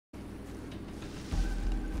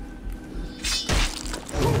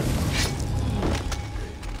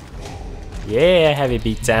Yeah, heavy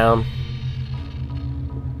beat down.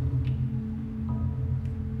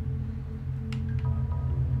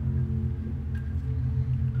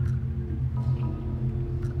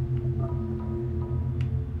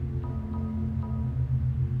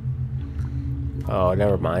 Oh,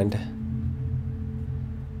 never mind.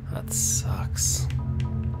 That sucks.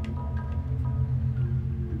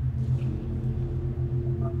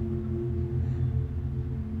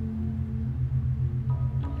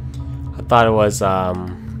 I thought it was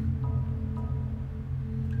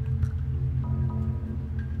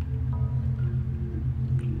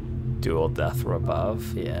dual death from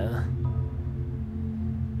above, yeah.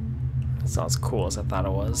 It's not as cool as I thought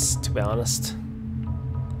it was, to be honest.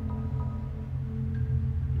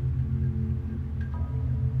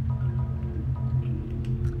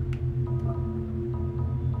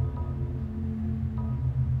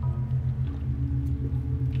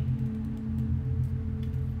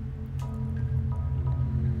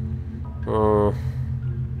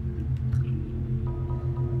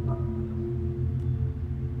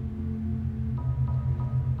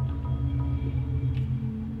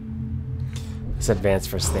 Let's advance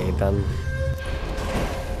first aid then.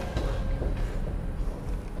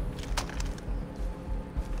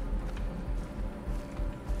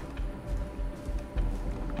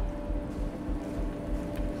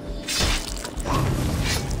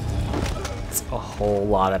 It's a whole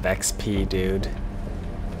lot of XP, dude.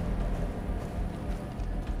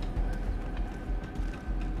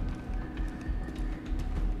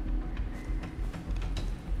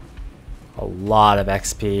 A lot of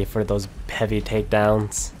XP for those heavy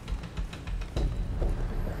takedowns.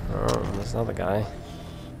 Oh, there's another guy.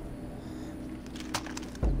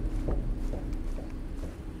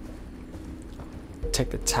 Take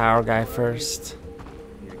the tower guy first.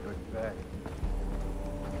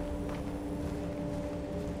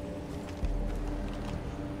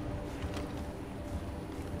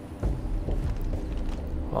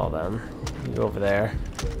 Well then, you go over there.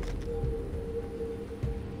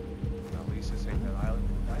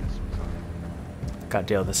 Gotta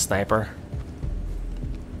deal with the sniper.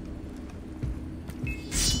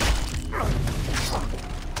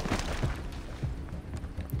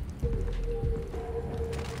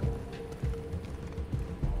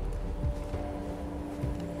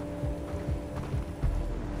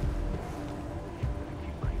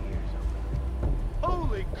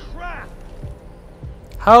 Holy crap!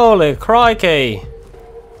 Holy crikey!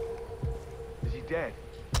 Is he dead?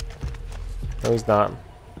 No, he's not.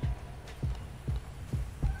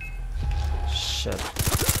 Shit.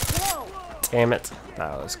 Damn it.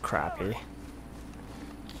 That was crappy.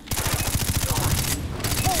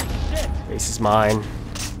 Base is mine.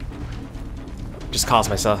 Just cost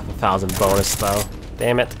myself 1,000 bonus though.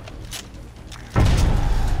 Damn it.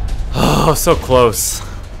 Oh, so close.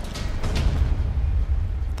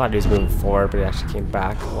 Thought he was moving forward, but he actually came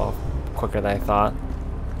back a lot quicker than I thought.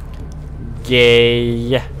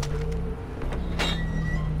 Yay.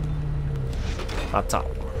 Up top.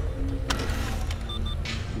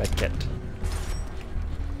 Medkit.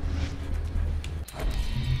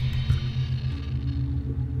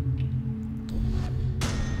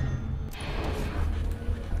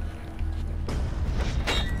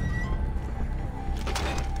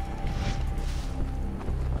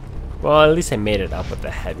 Well, at least I made it up with the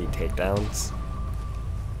heavy takedowns.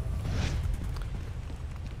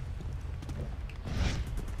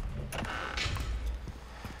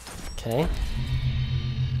 Okay.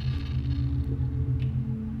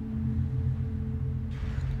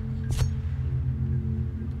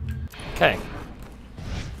 Okay.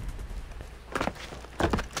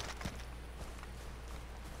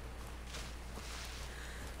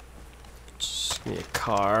 Just need a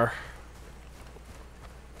car.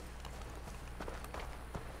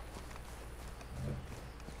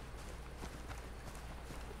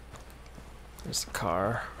 There's the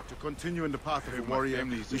car. To continue in the path of a warrior,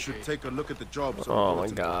 we should take a look at the jobs. Oh my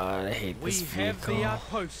god, I hate this We have the vehicle.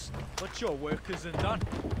 outpost, but your work isn't done.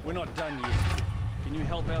 We're not done yet. Can you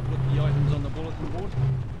help out with the items on the bulletin board?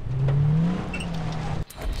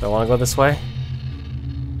 Do I want to go this way?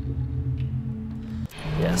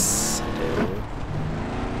 Yes, I do.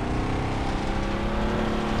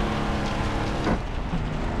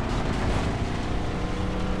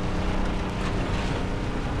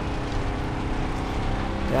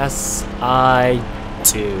 Yes, I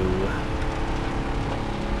do.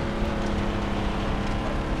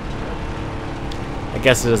 I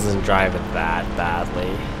guess it doesn't drive it that badly.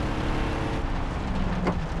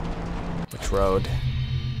 Which road?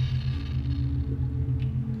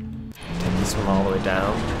 Take this one all the way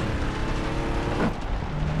down.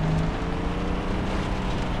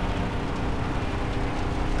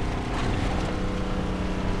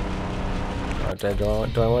 do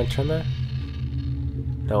I want to turn there?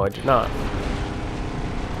 No, I do not.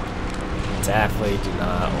 Definitely do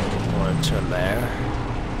not want to turn there.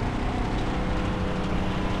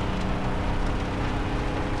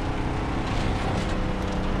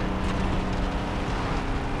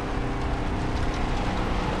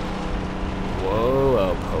 Whoa,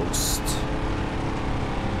 outpost.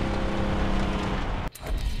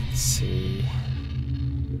 Let's see.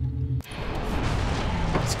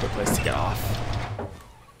 It's a good place to get off.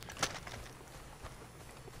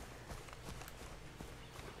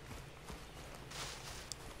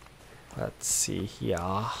 Let's see here.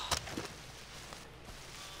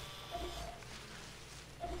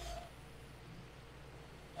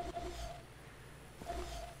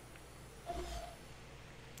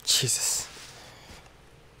 Jesus.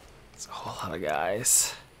 It's a whole lot of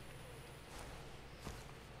guys.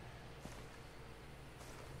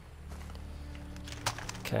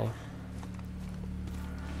 Okay.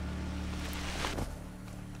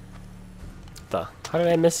 How did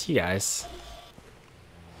I miss you guys?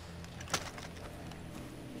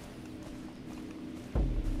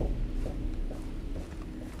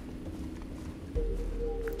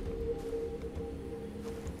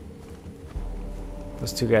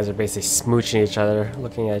 Those two guys are basically smooching each other,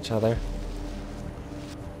 looking at each other.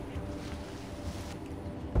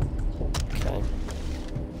 Okay.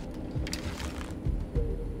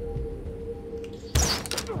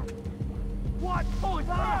 What? Holy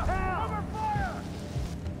fire! Cover fire!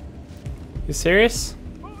 You serious?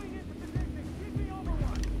 Moving into position. Keep me over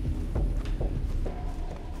one.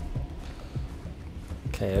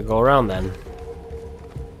 Okay, I'll go around then.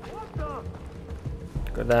 What the?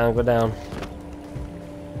 Go down, go down.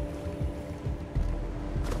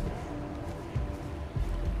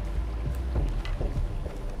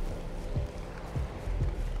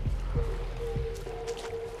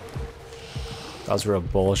 That was real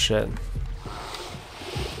bullshit.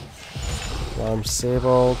 Alarm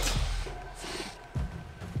disabled.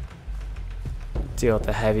 Deal with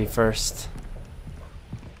the heavy first.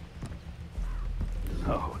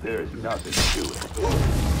 Oh, there's nothing to it.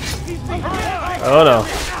 Oh no.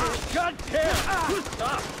 God damn!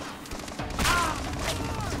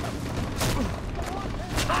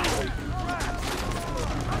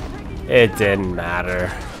 It didn't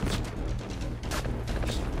matter.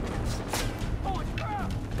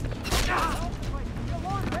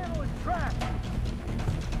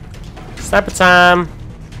 Sniper time!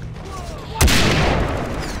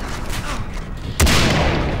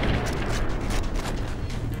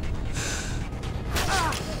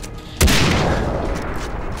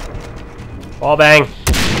 Ball bang!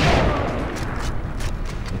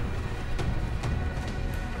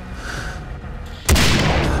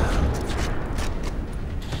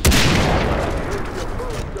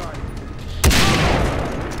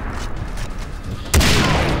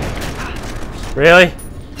 Really?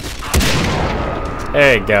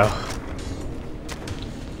 There you go.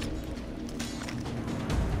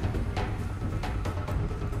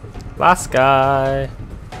 Last guy.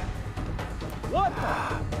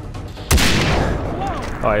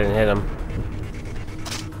 Oh, I didn't hit him.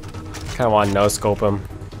 Kind of want to no-scope him.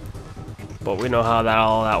 But we know how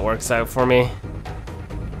all that works out for me.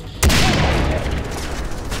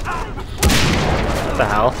 What the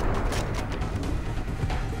hell?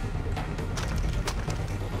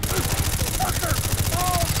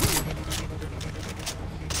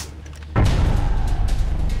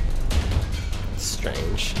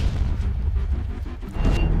 Strange.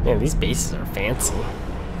 Man, these bases are fancy.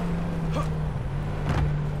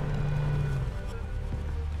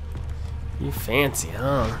 You fancy,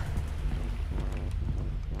 huh?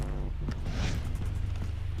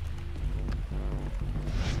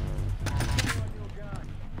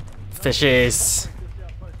 Fishes.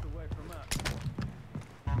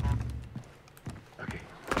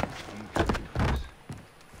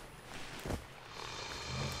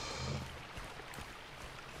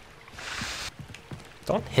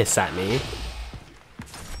 Don't hiss at me.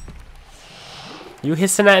 You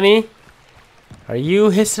hissing at me? Are you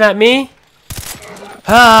hissing at me?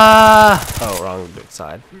 Ah! Oh, wrong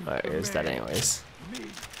side. Alright, here's that anyways.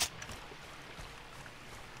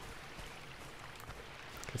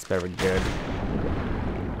 It's very good.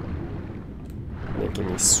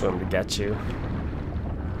 Making me swim to get you.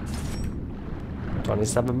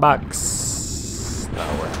 27 bucks.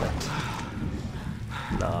 Not worth it.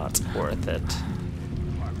 Not worth it.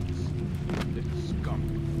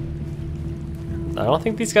 I don't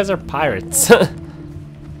think these guys are pirates.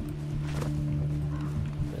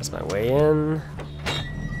 There's my way in.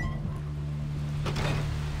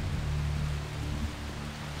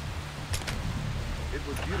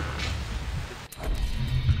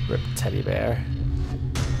 Rip teddy bear.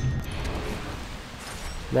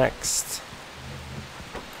 Next.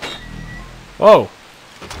 Whoa!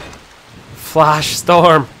 Flash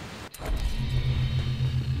storm!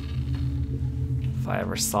 If I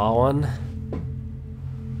ever saw one.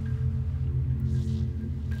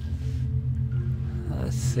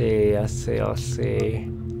 Let's see. Let's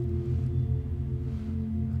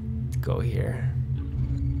go here.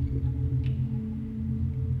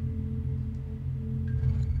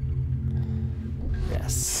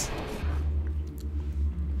 Yes.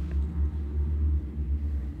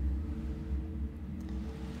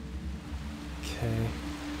 Okay.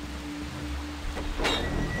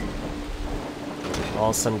 All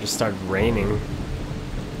of a sudden, just started raining.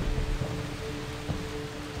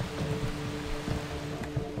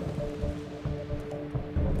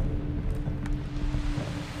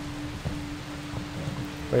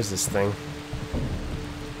 Where's this thing?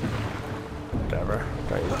 Whatever.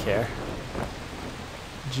 Don't even care.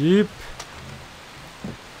 Jeep.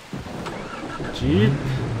 Jeep.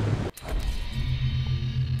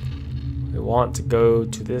 We want to go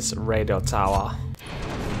to this radio tower.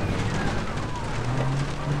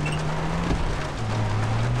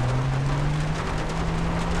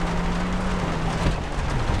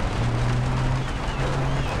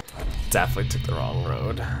 Definitely took the wrong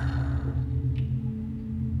road.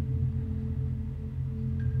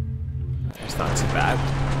 It's not too bad.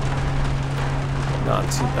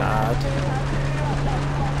 Not too bad.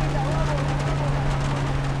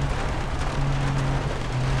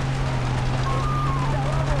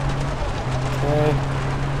 Okay.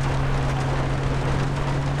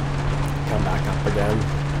 Come back up again.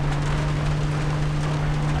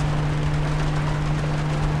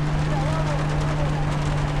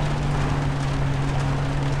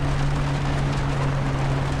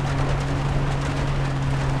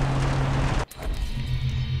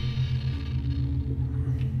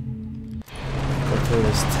 Through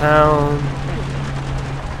this town.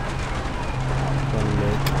 Gonna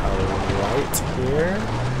make a right here.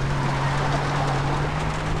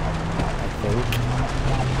 I think.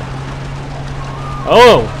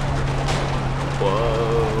 Oh!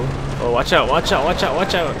 Whoa. Oh, watch out, watch out, watch out,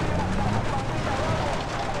 watch out.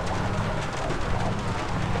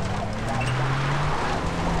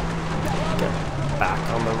 Get back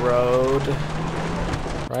on the road.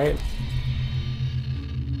 Right?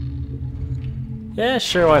 Yeah,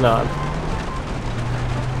 sure, why not?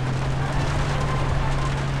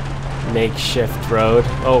 Makeshift road.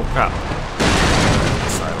 Oh, crap.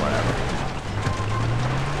 Sorry, whatever.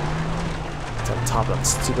 It's on top of that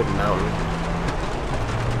stupid mountain.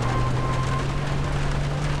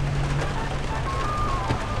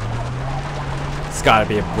 There's gotta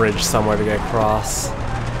be a bridge somewhere to get across.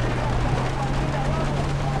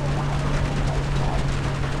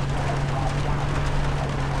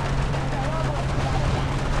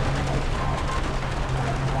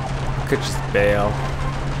 Could just bail.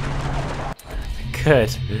 I could.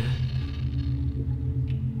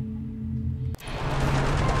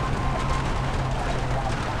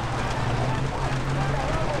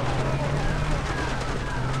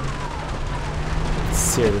 Let's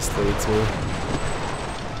see where this leads me.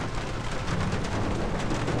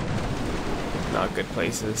 Not good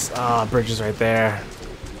places. Ah, bridge is right there.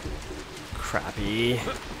 Crappy.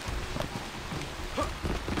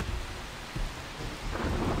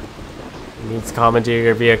 Needs commandeer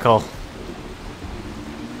your vehicle.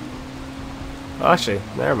 Oh, actually,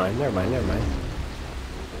 never mind.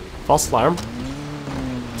 False alarm.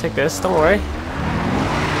 Take this, don't worry.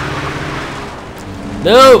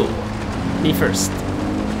 No! Me first.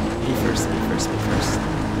 Me first.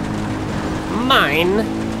 Mine!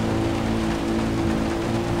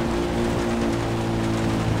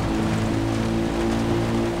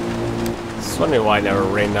 Just wondering why it never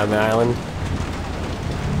rained on the island.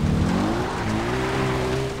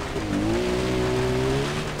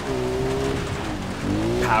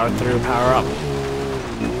 Power through, power up.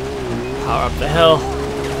 Power up the hill.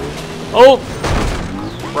 Oh!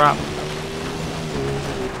 Crap.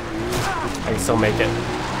 I can still make it.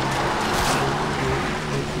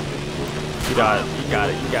 You got it, you got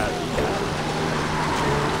it.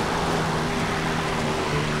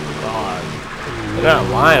 God. They're not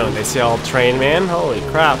lying when they see all train, man. Holy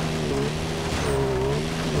crap.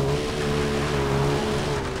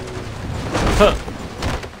 Huh.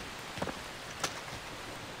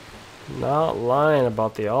 Not lying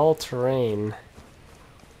about the all-terrain.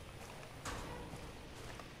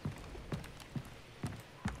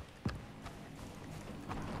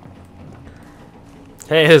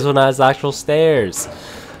 Hey, this one has actual stairs.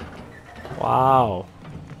 Wow.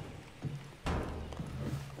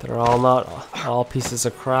 They're all not all pieces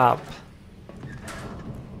of crap.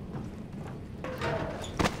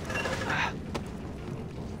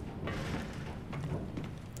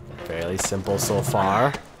 Fairly simple so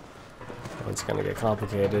far. It's gonna get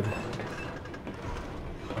complicated.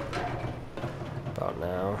 About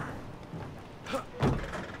now.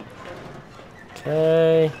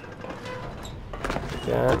 Okay.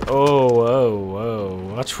 Again. Oh, whoa,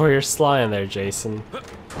 whoa. Watch where you're sliding there, Jason.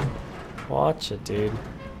 Watch it, dude.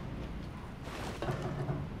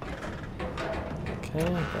 Okay,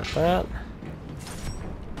 got that.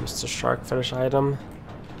 Mr. Sharkfish item.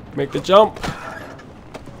 Make the jump.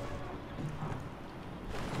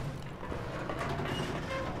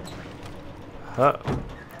 Huh.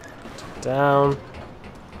 Down.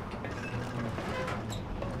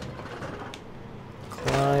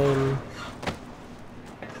 Climb.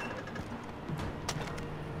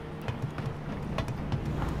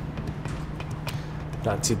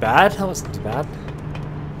 Not too bad. That wasn't too bad.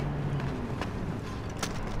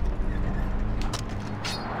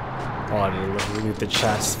 Oh, I didn't loot the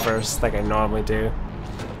chest first like I normally do.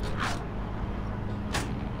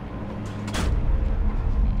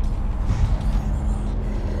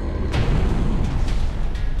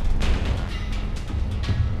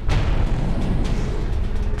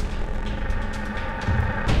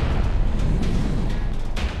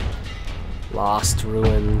 Lost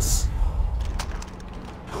ruins.